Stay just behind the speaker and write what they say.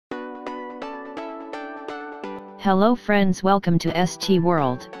Hello friends, welcome to ST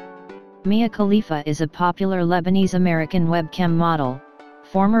World. Mia Khalifa is a popular Lebanese-American webcam model,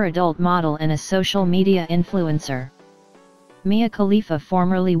 former adult model and a social media influencer. Mia Khalifa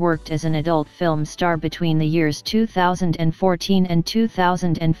formerly worked as an adult film star between the years 2014 and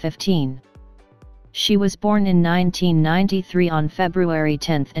 2015. She was born in 1993 on February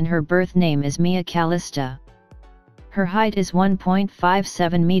 10 and her birth name is Mia Khalifa. Her height is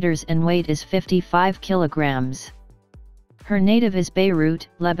 1.57 meters and weight is 55 kilograms. Her native is Beirut,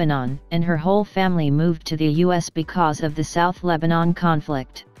 Lebanon, and her whole family moved to the US because of the South Lebanon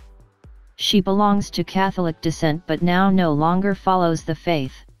conflict. She belongs to Catholic descent but now no longer follows the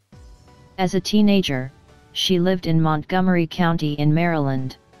faith. As a teenager, she lived in Montgomery County in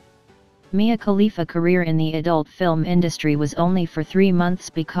Maryland. Mia Khalifa's career in the adult film industry was only for 3 months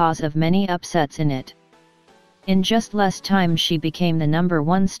because of many upsets in it. In just less time she became the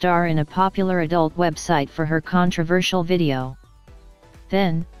 #1 star in a popular adult website for her controversial video.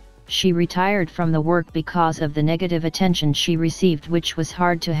 Then, she retired from the work because of the negative attention she received, which was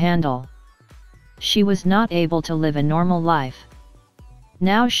hard to handle. She was not able to live a normal life.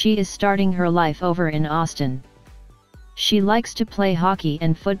 Now she is starting her life over in Austin. She likes to play hockey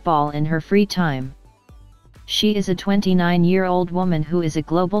and football in her free time. She is a 29-year-old woman who is a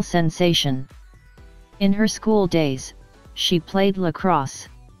global sensation. In her school days, she played lacrosse.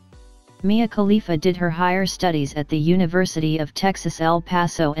 Mia Khalifa did her higher studies at the University of Texas El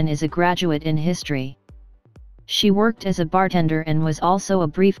Paso and is a graduate in history. She worked as a bartender and was also a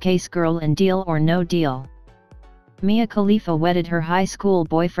briefcase girl in Deal or No Deal. Mia Khalifa wedded her high school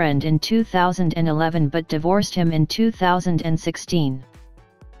boyfriend in 2011 but divorced him in 2016.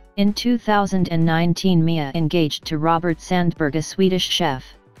 In 2019 Mia engaged to Robert Sandberg, a Swedish chef.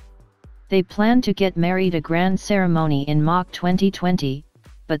 They planned to get married, a grand ceremony in Mach 2020,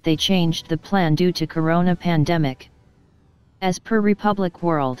 but they changed the plan due to corona pandemic. As per Republic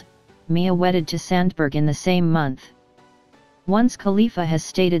World, Mia wedded to Sandberg in the same month. Once Khalifa has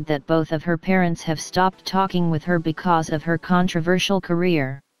stated that both of her parents have stopped talking with her because of her controversial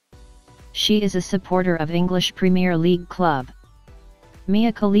career. She is a supporter of English Premier League club.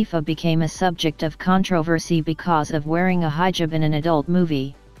 Mia Khalifa became a subject of controversy because of wearing a hijab in an adult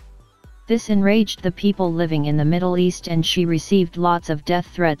movie. This enraged the people living in the Middle East and she received lots of death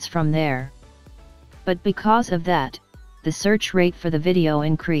threats from there. But because of that, the search rate for the video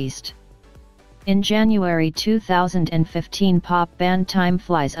increased. In January 2015 pop band Time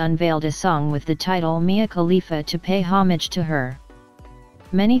Flies unveiled a song with the title Mia Khalifa to pay homage to her.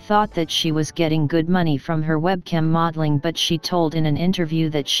 Many thought that she was getting good money from her webcam modeling, but she told in an interview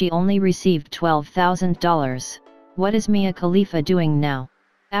that she only received $12,000. What is Mia Khalifa doing now?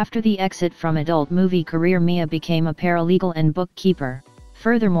 After the exit from adult movie career, Mia became a paralegal and bookkeeper.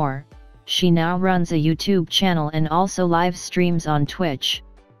 Furthermore, she now runs a YouTube channel and also live streams on Twitch.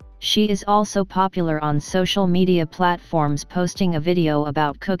 She is also popular on social media platforms, posting a video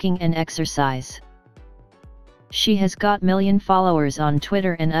about cooking and exercise. She has got million followers on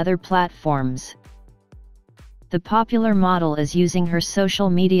Twitter and other platforms. The popular model is using her social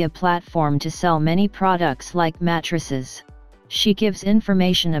media platform to sell many products like mattresses. She gives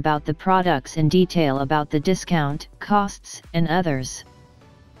information about the products in detail about the discount, costs, and others.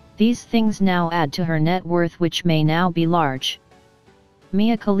 These things now add to her net worth, which may now be large.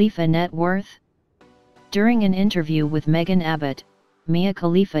 Mia Khalifa net worth? During an interview with Megan Abbott, Mia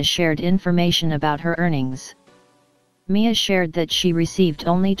Khalifa shared information about her earnings. Mia shared that she received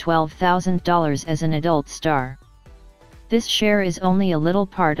only $12,000 as an adult star. This share is only a little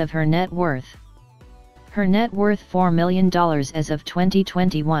part of her net worth. Her net worth $4 million as of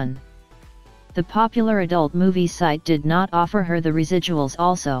 2021. The popular adult movie site did not offer her the residuals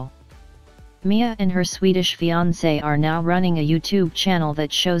also. Mia and her Swedish fiancé are now running a YouTube channel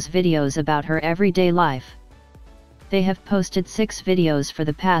that shows videos about her everyday life. They have posted 6 videos for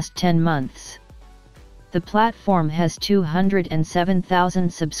the past 10 months. The platform has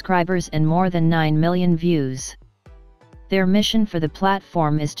 207,000 subscribers and more than 9 million views. Their mission for the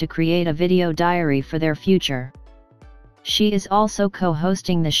platform is to create a video diary for their future. She is also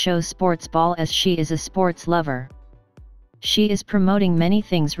co-hosting the show Sports Ball as she is a sports lover. She is promoting many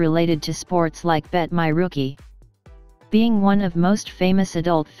things related to sports like Bet My Rookie. Being one of most famous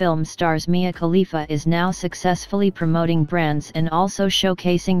adult film stars, Mia Khalifa is now successfully promoting brands and also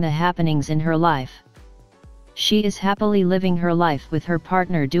showcasing the happenings in her life. She is happily living her life with her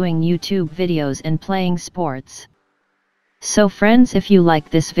partner, doing YouTube videos and playing sports. So friends, if you like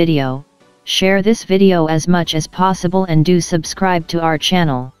this video, share this video as much as possible and do subscribe to our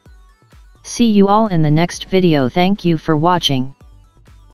channel. See you all in the next video. Thank you for watching.